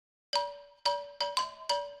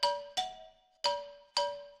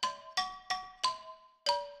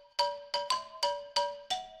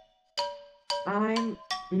I'm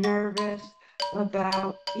nervous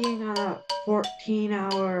about being on a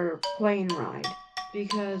 14-hour plane ride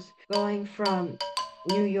because going from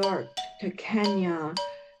New York to Kenya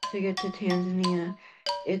to get to Tanzania,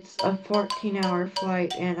 it's a 14-hour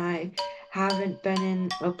flight and I haven't been in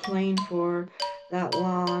a plane for that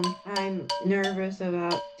long. I'm nervous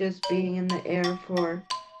about just being in the air for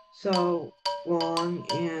so long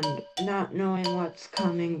and not knowing what's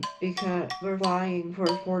coming because we're flying for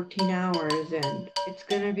 14 hours and it's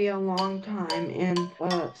going to be a long time in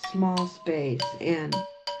a small space and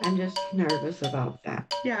I'm just nervous about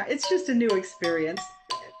that. Yeah, it's just a new experience.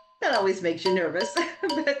 That always makes you nervous.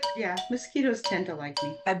 But yeah, mosquitoes tend to like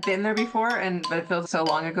me. I've been there before, and but it feels so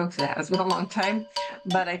long ago because it has been a long time.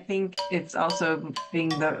 But I think it's also being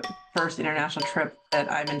the first international trip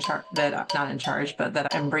that I'm in charge, that I'm not in charge, but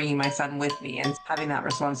that I'm bringing my son with me, and having that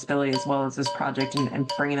responsibility as well as this project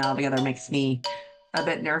and bringing it all together makes me a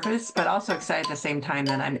bit nervous, but also excited at the same time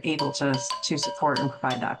that I'm able to support and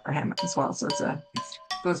provide that for him as well. So it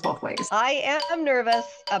goes both ways. I am nervous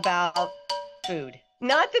about food.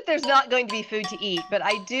 Not that there's not going to be food to eat, but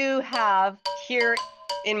I do have here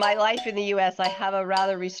in my life in the US, I have a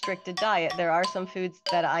rather restricted diet. There are some foods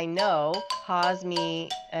that I know cause me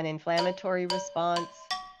an inflammatory response.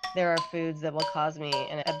 There are foods that will cause me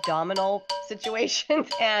an abdominal situation.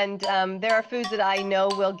 And there are foods that I know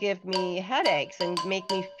will give me headaches and make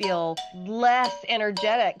me feel less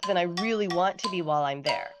energetic than I really want to be while I'm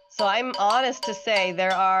there. So I'm honest to say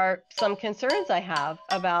there are some concerns I have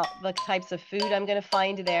about the types of food I'm going to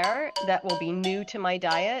find there that will be new to my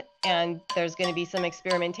diet. And there's going to be some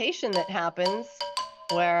experimentation that happens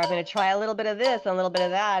where I'm going to try a little bit of this and a little bit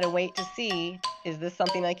of that and wait to see, is this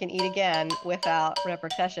something I can eat again without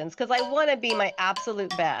repercussions? Because I want to be my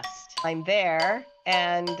absolute best. I'm there,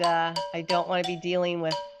 and I don't want to be dealing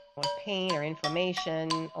with pain or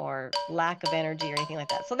inflammation or lack of energy or anything like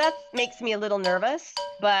that. So that makes me a little nervous,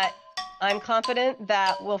 but I'm confident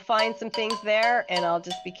that we'll find some things there and I'll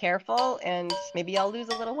just be careful and maybe I'll lose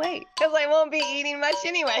a little weight because I won't be eating much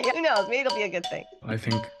anyway. Who knows? Maybe it'll be a good thing. I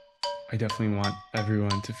think I definitely want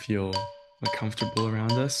everyone to feel like comfortable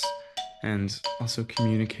around us, and also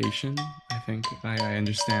communication. I think I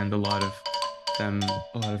understand a lot of them,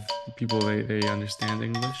 a lot of people, they understand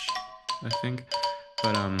English, I think.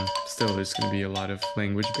 But still, there's going to be a lot of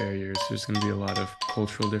language barriers. There's going to be a lot of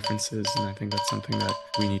cultural differences, and I think that's something that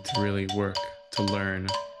we need to really work to learn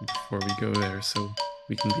before we go there, so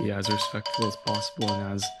we can be as respectful as possible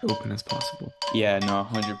and as open as possible. Yeah, no,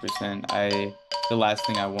 100%. The last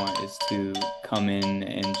thing I want is to come in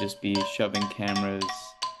and just be shoving cameras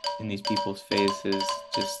in these people's faces,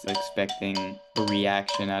 just expecting a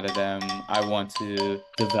reaction out of them. I want to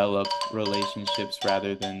develop relationships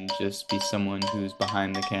rather than just be someone who's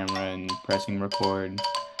behind the camera and pressing record.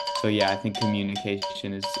 So yeah, I think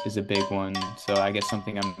communication is a big one. So I guess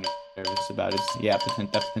something I'm nervous about is, yeah,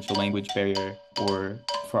 that potential language barrier, or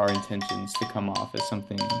for our intentions to come off as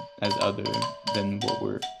something as other than what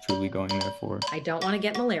we're truly going there for. I don't want to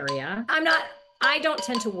get malaria. I don't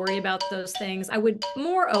tend to worry about those things. I would,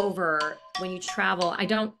 moreover, when you travel,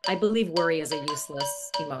 I believe worry is a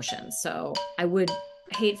useless emotion. So I would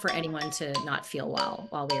hate for anyone to not feel well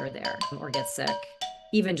while we are there or get sick,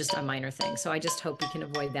 even just a minor thing. So I just hope we can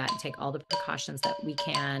avoid that and take all the precautions that we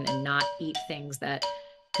can and not eat things that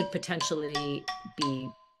could potentially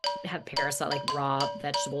have parasite, like raw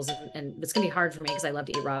vegetables. And it's going to be hard for me because I love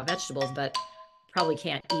to eat raw vegetables, but probably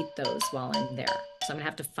can't eat those while I'm there. So I'm gonna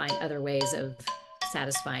have to find other ways of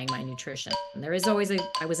satisfying my nutrition. And there is always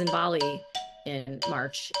I was in Bali in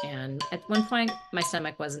March, and at one point my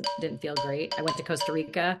stomach didn't feel great. I went to Costa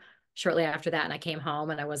Rica shortly after that, and I came home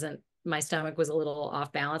and my stomach was a little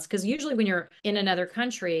off balance, because usually when you're in another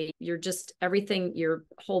country, you're just everything, your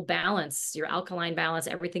whole balance, your alkaline balance,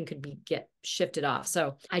 everything could get shifted off.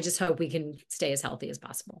 So I just hope we can stay as healthy as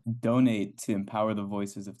possible. Donate to empower the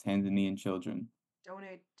voices of Tanzanian children.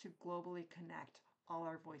 Donate to globally connect all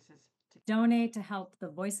our voices. Donate to help the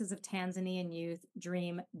voices of Tanzanian youth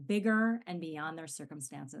dream bigger and beyond their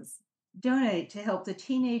circumstances. Donate to help the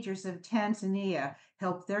teenagers of Tanzania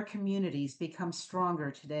help their communities become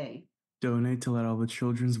stronger today. Donate to let all the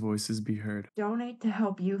children's voices be heard. Donate to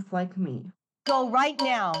help youth like me. Go right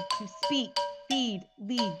now to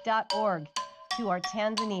speakfeedlead.org to our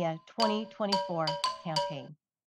Tanzania 2024 campaign.